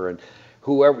Burger and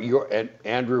whoever, and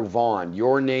Andrew Vaughn.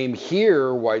 Your name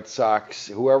here, White Sox,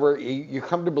 whoever, you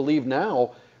come to believe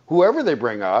now, whoever they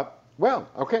bring up, well,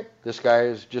 okay, this guy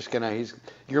is just he's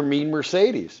your mean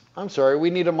Mercedes. I'm sorry,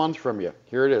 we need a month from you.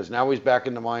 Here it is. Now he's back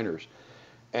in the minors.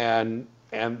 And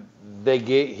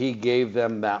he gave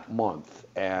them that month.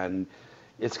 And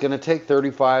it's going to take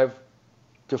 35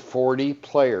 to 40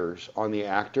 players on the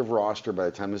active roster by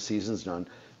the time the season's done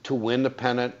to win the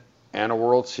pennant and a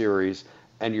World Series.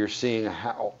 And you're seeing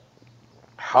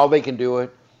how they can do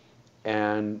it.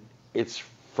 And it's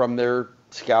from their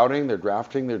scouting, their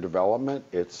drafting, their development.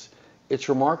 It's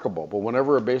remarkable. But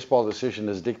whenever a baseball decision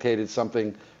has dictated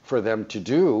something for them to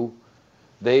do,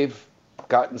 they've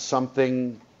gotten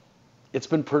something. It's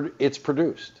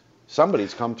produced.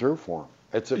 Somebody's come through for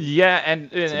them.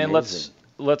 And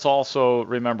let's also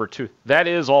remember too, that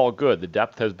is all good. The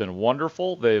depth has been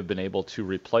wonderful. They've been able to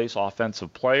replace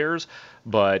offensive players,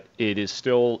 but it is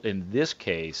still, in this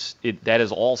case, that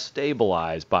is all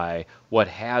stabilized by what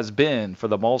has been, for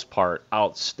the most part,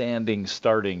 outstanding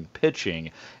starting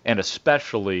pitching, and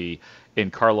especially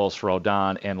in Carlos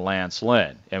Rodon and Lance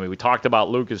Lynn. I mean, we talked about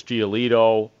Lucas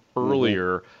Giolito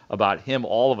earlier, about him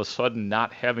all of a sudden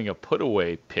not having a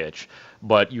put-away pitch.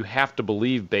 But you have to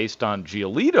believe, based on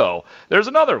Giolito, there's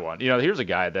another one. Here's a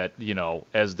guy that,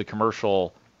 as the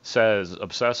commercial says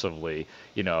obsessively,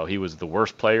 he was the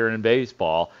worst player in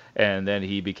baseball, and then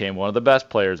he became one of the best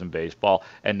players in baseball,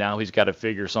 and now he's got to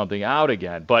figure something out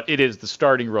again. But it is the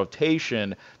starting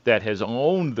rotation that has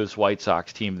owned this White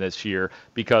Sox team this year,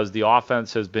 because the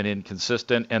offense has been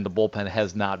inconsistent and the bullpen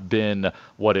has not been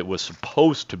what it was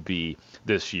supposed to be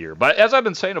this year. But as I've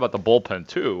been saying about the bullpen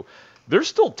too, there's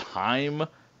still time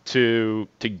to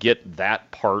get that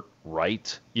part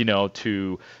right,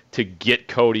 to get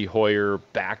Cody Hoyer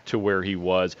back to where he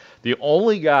was. The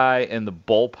only guy in the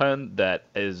bullpen that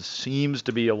seems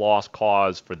to be a lost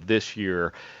cause for this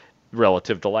year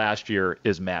relative to last year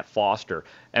is Matt Foster.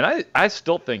 And I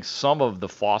still think some of the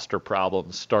Foster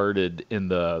problems started in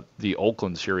the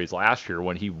Oakland series last year,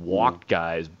 when he walked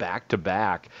guys back to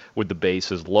back with the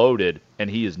bases loaded, and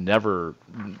he has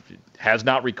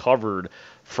not recovered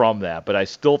from that. But I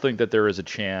still think that there is a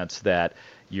chance that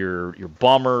your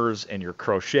Bummers and your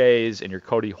Crochets and your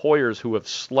Cody Hoyers, who have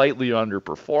slightly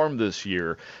underperformed this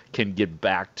year, can get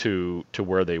back to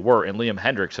where they were. And Liam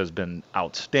Hendriks has been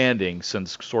outstanding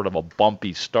since sort of a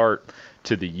bumpy start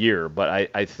to the year. But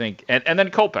I think, and then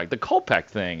Kopech. The Kopech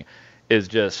thing is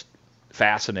just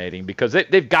fascinating, because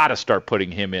they've got to start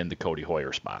putting him in the Cody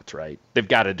Hoyer spots, right? They've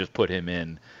got to just put him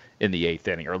in the eighth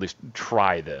inning, or at least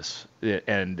try this,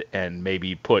 and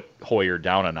maybe put Hoyer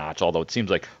down a notch, although it seems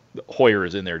like Hoyer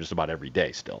is in there just about every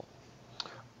day still.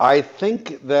 I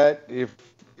think that if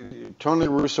Tony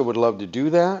Russo would love to do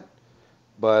that,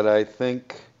 but I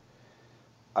think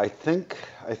it's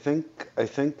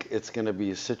going to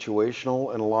be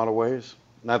situational in a lot of ways.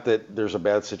 Not that there's a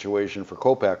bad situation for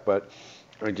Kopech, but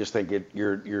I just think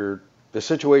the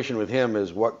situation with him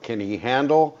is, what can he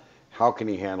handle? How can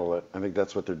he handle it? I think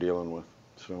that's what they're dealing with.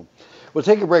 So we'll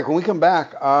take a break. When we come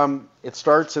back, it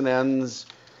starts and ends.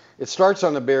 It starts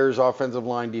on the Bears' offensive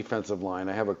line, defensive line.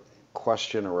 I have a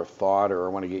question or a thought, or I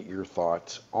want to get your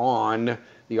thoughts on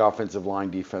the offensive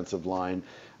line, defensive line.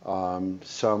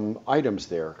 Some items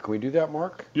there. Can we do that,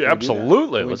 Mark? Yeah,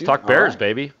 absolutely. Let's talk Bears,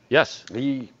 baby. Yes.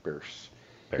 The Bears.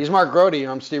 He's Mark Grody.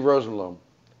 I'm Steve Rosenbloom.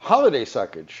 Holiday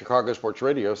Suckage, Chicago Sports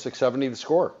Radio, 670 The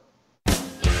Score.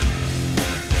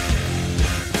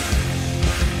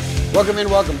 Welcome in,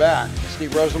 welcome back.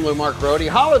 Steve Rosenbloom, Mark Grody.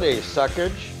 Holiday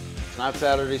Suckage. It's not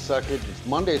Saturday Suckage, it's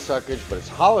Monday Suckage, but it's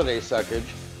Holiday Suckage.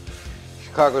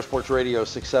 Chicago Sports Radio,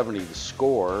 670 The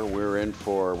Score. We were in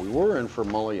for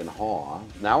Mully and Haw.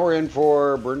 Now we're in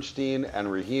for Bernstein and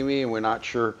Rahimi, and we're not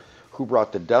sure who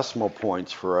brought the decimal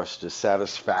points for us to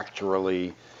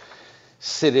satisfactorily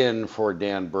sit in for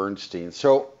Dan Bernstein.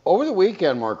 So over the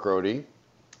weekend, Mark Grody,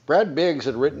 Brad Biggs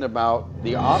had written about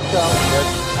the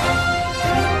opt-out.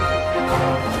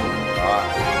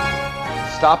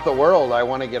 Stop the world, I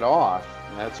want to get off.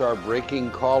 That's our breaking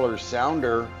caller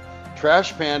sounder.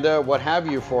 Trash Panda, what have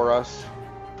you for us?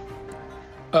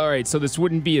 All right, so this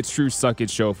wouldn't be a true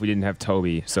Suckage show if we didn't have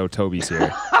Toby. So Toby's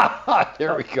here.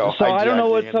 There we go. So I don't know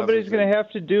what somebody's going to have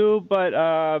to do, but,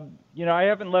 I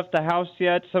haven't left the house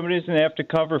yet. Somebody's going to have to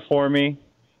cover for me.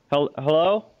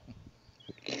 Hello?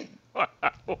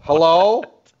 Hello?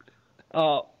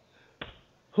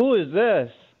 Who is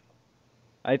this?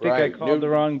 I think I called the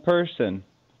wrong person.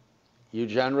 You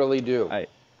generally do.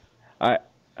 I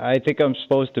think I'm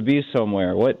supposed to be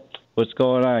somewhere. What's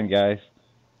going on, guys?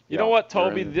 You know what,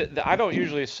 Toby? I don't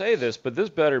usually say this, but this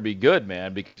better be good,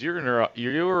 man, because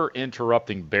you're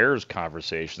interrupting Bears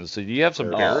conversations. So do you have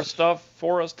some Bears stuff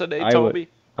for us today, Toby?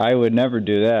 I would never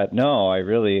do that. No, I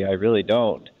really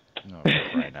don't. Oh,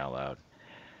 crying out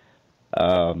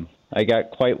loud. I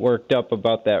got quite worked up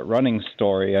about that running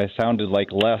story. I sounded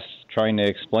like Les trying to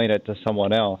explain it to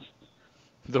someone else.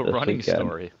 The running weekend.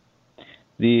 story.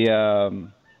 The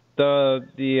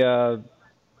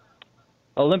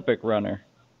Olympic runner.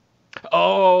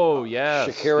 Oh, yes.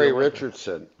 Sha'Carri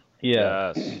Richardson.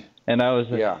 Yeah. Yes. And I was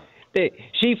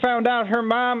she found out her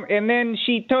mom, and then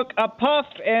she took a puff,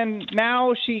 and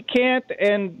now she can't,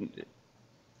 and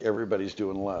everybody's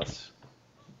doing less.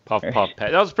 Puff, puff,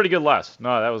 pat. That was pretty good, Les.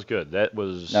 No, that was good. That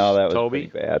was Toby.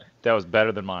 Pretty bad. That was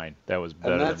better than mine. That was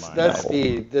better than mine. That's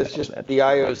just the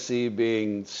IOC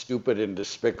being stupid and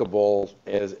despicable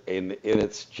as in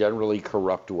its generally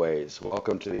corrupt ways.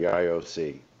 Welcome to the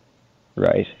IOC.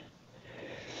 Right.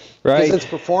 Because it's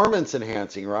performance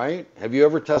enhancing, right? Have you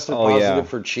ever tested positive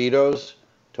for Cheetos,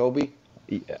 Toby?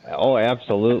 Yeah. Oh,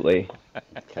 absolutely.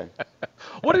 Okay.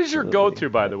 What is your go-to,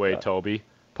 by the way, Toby?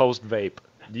 Post vape.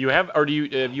 Do you have, or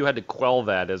have you had to quell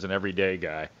that as an everyday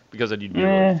guy because then you'd be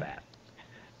really fat?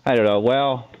 I don't know.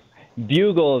 Well,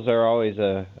 Bugles are always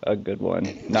a good one.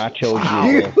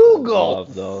 Nacho Bugles.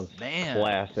 Love those. Man.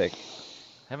 Classic.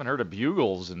 Haven't heard of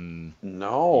Bugles in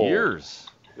years.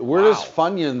 Where does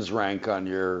Funyuns rank on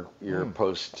your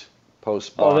post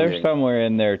bonding? Oh, they're somewhere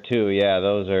in there too. Yeah,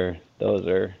 those are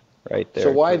right there.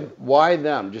 So why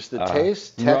them? Just the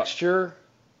taste, texture?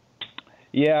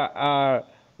 Yeah,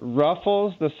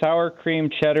 Ruffles, the sour cream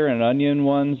cheddar and onion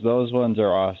ones, those ones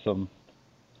are awesome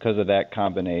because of that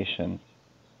combination.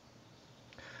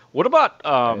 What about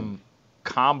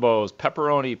combos,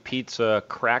 pepperoni pizza,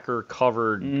 cracker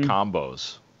covered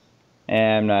combos?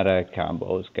 I'm not a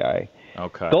combos guy.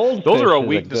 Okay. Goldfish those are a is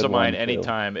weakness good of mine one, too.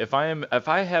 anytime. If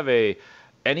I have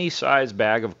any size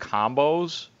bag of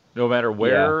combos, no matter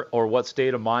where or what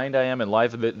state of mind I am in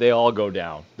life, they all go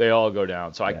down.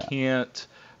 So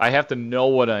I have to know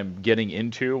what I'm getting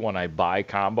into when I buy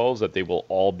combos, that they will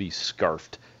all be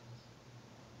scarfed.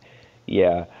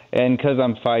 Yeah, and because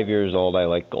I'm 5 years old, I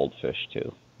like goldfish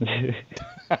too.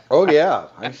 Oh yeah,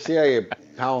 I see how you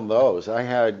pound those. I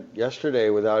had yesterday,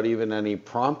 without even any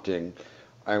prompting,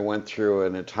 I went through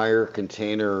an entire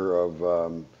container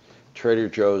of Trader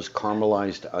Joe's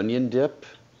caramelized onion dip.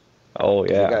 Oh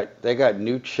yeah. They got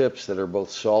new chips that are both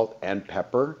salt and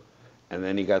pepper, and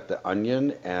then you got the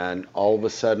onion, and all of a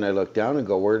sudden I look down and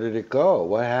go, where did it go?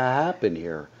 What happened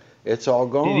here? It's all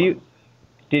gone.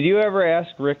 Did you ever ask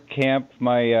Rick Camp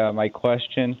my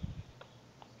question?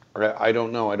 I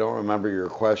don't know. I don't remember your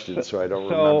question, so I don't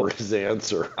remember his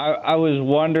answer. I was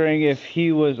wondering if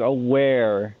he was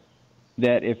aware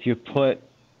that if you put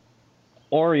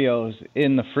Oreos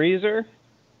in the freezer,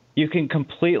 you can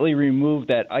completely remove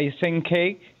that icing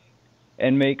cake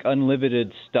and make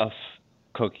unlimited stuff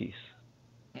cookies.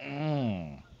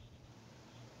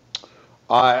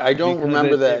 I don't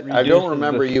remember that. I don't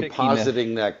remember you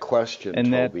positing that question,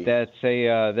 and Toby. that's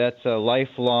a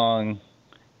lifelong,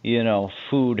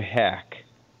 food hack.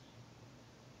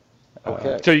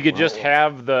 Okay. So you could just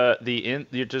have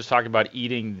you're just talking about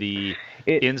eating the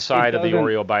inside of the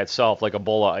Oreo by itself, like a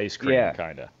bowl of ice cream,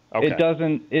 kind of. Okay.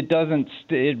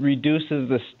 It reduces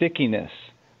the stickiness.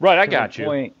 Right, I got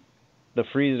you. The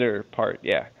freezer part,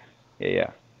 yeah.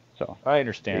 So I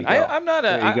understand. I'm not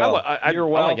I You're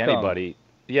like welcome. anybody.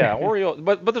 Yeah, Oreo,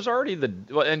 but there's already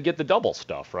and get the double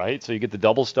stuff, right? So you get the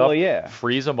double stuff,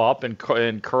 freeze them up, and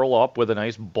curl up with a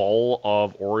nice bowl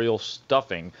of Oreo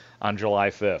stuffing on July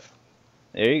 5th.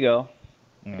 There you go.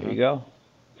 There you go.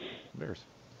 Bears.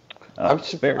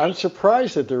 I'm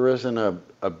surprised that there isn't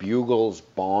a Bugles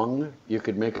bong you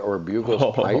could make, or a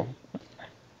Bugles pipe.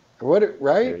 What?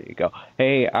 Right? There you go.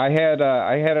 Hey, I had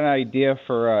an idea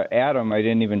for Adam. I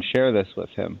didn't even share this with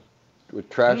him. With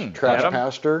trash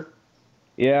pastor.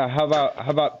 Yeah. How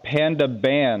about panda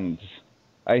bands?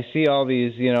 I see all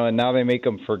these, and now they make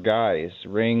them for guys.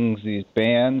 Rings, these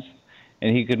bands,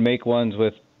 and he could make ones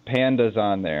with pandas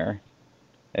on there,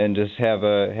 and just have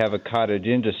a cottage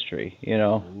industry.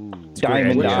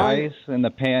 Diamond eyes and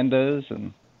the pandas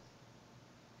and.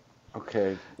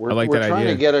 Okay, we're trying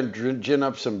to get him gin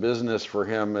up some business for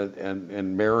him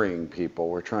and marrying people.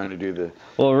 We're trying to do the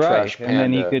trash panda and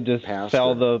then he could just pastor.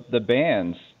 sell the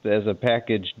bands as a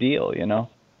package deal,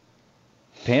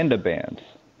 Panda bands.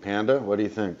 Panda, what do you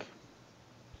think?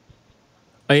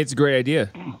 I think it's a great idea.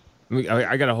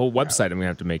 I got a whole website I'm gonna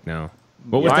have to make now.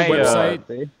 What was the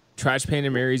website?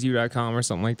 TrashPandaMarriesYou.com or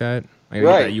something like that. I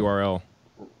gotta get that URL.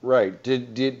 Right.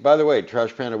 Did by the way,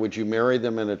 Trash Panda, would you marry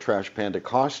them in a Trash Panda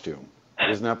costume?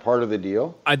 Isn't that part of the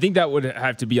deal? I think that would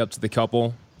have to be up to the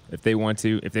couple if they want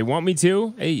to. If they want me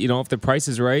to, hey, if the price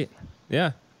is right,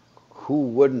 yeah. Who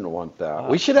wouldn't want that?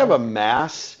 We should have a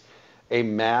mass a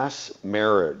mass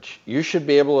marriage. You should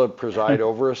be able to preside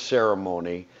over a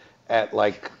ceremony at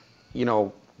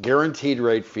guaranteed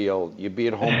rate field. You'd be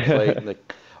at home plate and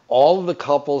all of the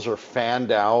couples are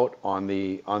fanned out on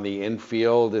the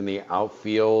infield and the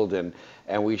outfield, and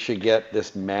we should get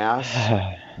this mass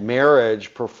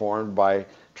marriage performed by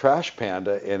Trash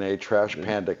Panda in a Trash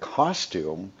Panda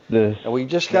costume. And we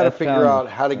just got to figure out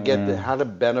how to how to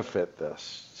benefit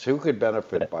this. So who could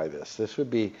benefit by this? This would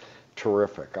be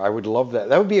terrific. I would love that.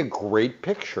 That would be a great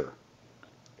picture,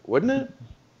 wouldn't it?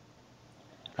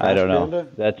 I don't know.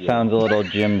 That sounds a little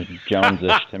Jim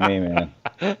Jones-ish to me, man.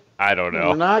 I don't know.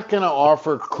 We're not going to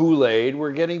offer Kool-Aid.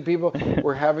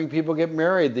 We're having people get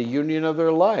married, the union of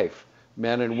their life.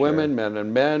 Men and women, men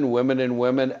and men, women and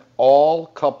women. All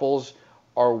couples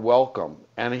are welcome.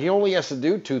 And he only has to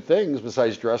do 2 things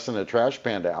besides dress in a Trash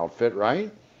Panda outfit,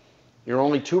 right? There are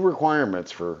only 2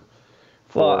 requirements for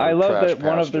Well, I love that Pastor.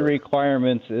 one of the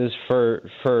requirements is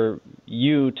for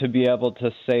you to be able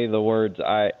to say the words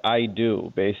I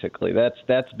do, basically.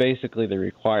 That's basically the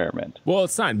requirement. Well,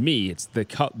 it's not me. It's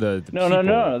the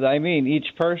No. I mean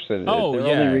each person. Oh, They're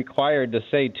yeah. only required to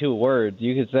say 2 words.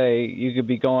 You could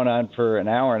be going on for an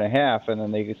hour and a half, and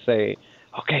then they could say,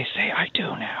 okay, say I do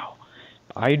now.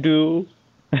 I do.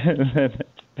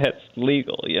 That's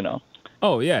legal, you know.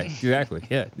 Oh, yeah, exactly.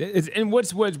 Yeah. And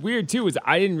what's weird, too, is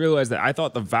I didn't realize that. I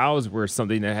thought the vows were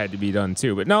something that had to be done,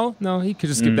 too. But no, he could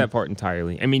just skip that part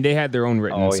entirely. I mean, they had their own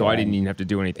written, so I didn't even have to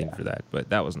do anything for that. But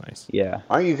that was nice. Yeah.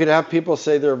 You could have people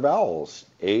say their vowels.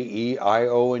 A, E, I,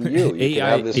 O, and U. You could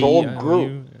have this whole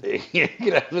group. You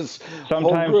could have this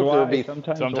sometimes whole group.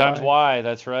 Sometimes Y.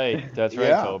 That's right. That's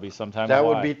right, Toby. Sometimes that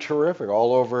Y. would be terrific.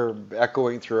 All over,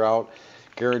 echoing throughout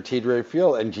Guaranteed Rate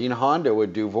Field, and Gene Honda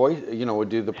would do would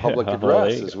do the public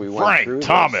address as we went through. Frank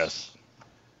Thomas.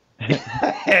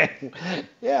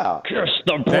 Yeah. Kiss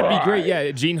the bride. That'd be great.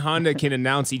 Yeah, Gene Honda can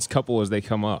announce each couple as they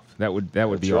come up. That would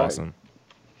be right. awesome.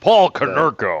 Paul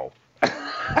Konerko.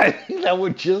 I think that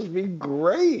would just be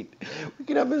great. We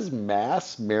could have this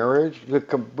mass marriage.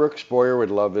 Brooks Boyer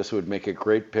would love this. It would make a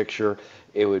great picture.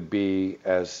 It would be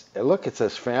it's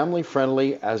as family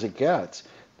friendly as it gets.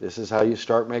 This is how you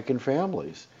start making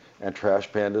families. And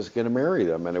Trash Panda's going to marry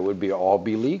them, and it would all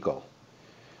be legal.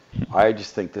 I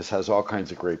just think this has all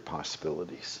kinds of great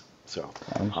possibilities. So,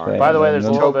 all right. By the way, there's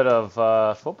a little bit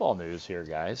of football news here,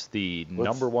 guys. The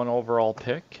number 1 overall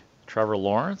pick, Trevor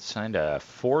Lawrence, signed a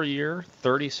 4-year,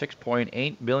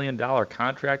 $36.8 million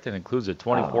contract that includes a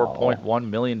 $24.1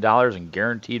 million in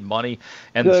guaranteed money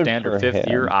and the standard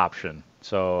 5th-year option.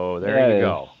 So there you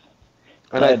go.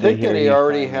 And I think that he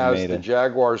already has the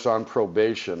Jaguars on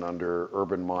probation under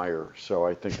Urban Meyer. So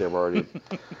I think they've already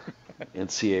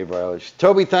NCAA violation.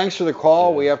 Toby, thanks for the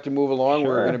call. We have to move along. Sure.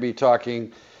 We're going to be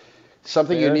talking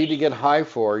something you need to get high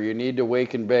for. You need to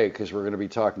wake and bake because we're going to be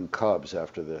talking Cubs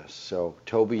after this. So,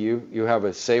 Toby, you have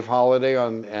a safe holiday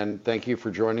and thank you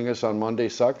for joining us on Monday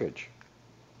Suckage.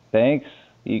 Thanks.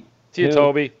 See you,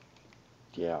 Toby.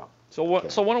 Yeah. So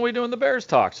when are we doing the Bears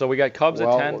talk? So we got Cubs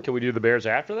at 10. Can we do the Bears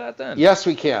after that then? Yes,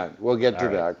 we can. We'll get to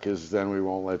that because then we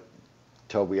won't let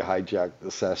Toby hijack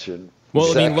the session.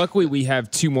 Well, I mean, luckily we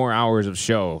have 2 more hours of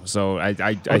show, so I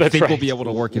think we'll be able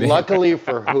to work it in. Luckily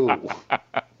for who?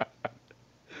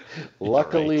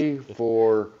 Luckily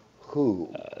for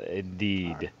who?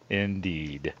 Indeed.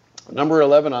 Number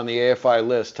 11 on the AFI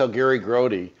list. Tell Gary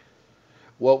Grody.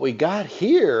 What we got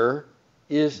here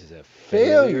is a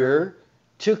failure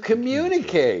to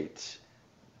communicate.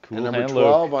 Cool. And number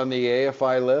 12 on the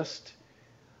AFI list,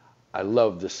 I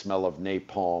love the smell of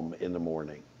napalm in the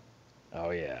morning. Oh,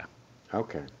 yeah.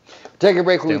 Okay. Take a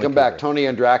break when we come back. Tony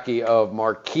Andracki of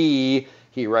Marquee.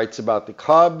 He writes about the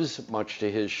Cubs, much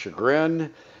to his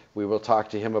chagrin. We will talk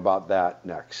to him about that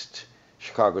next.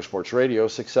 Chicago Sports Radio,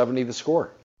 670 The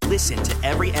Score. Listen to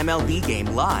every MLB game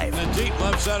live. In the deep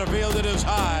left center field, it is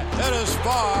high, it is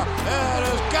far, it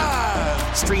is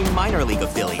gone. Stream minor league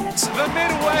affiliates. The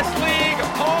Midwest League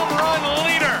home run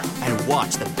leader. And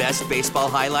watch the best baseball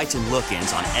highlights and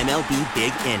look-ins on MLB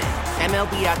Big Inning.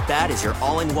 MLB At Bat is your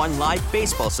all-in-one live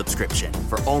baseball subscription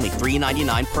for only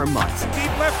 $3.99 per month.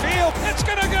 Deep left field, it's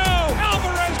gonna go.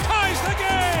 Alvarez ties the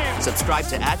game. Subscribe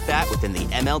to At Bat within the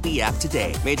MLB app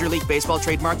today. Major League Baseball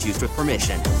trademarks used with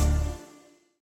permission.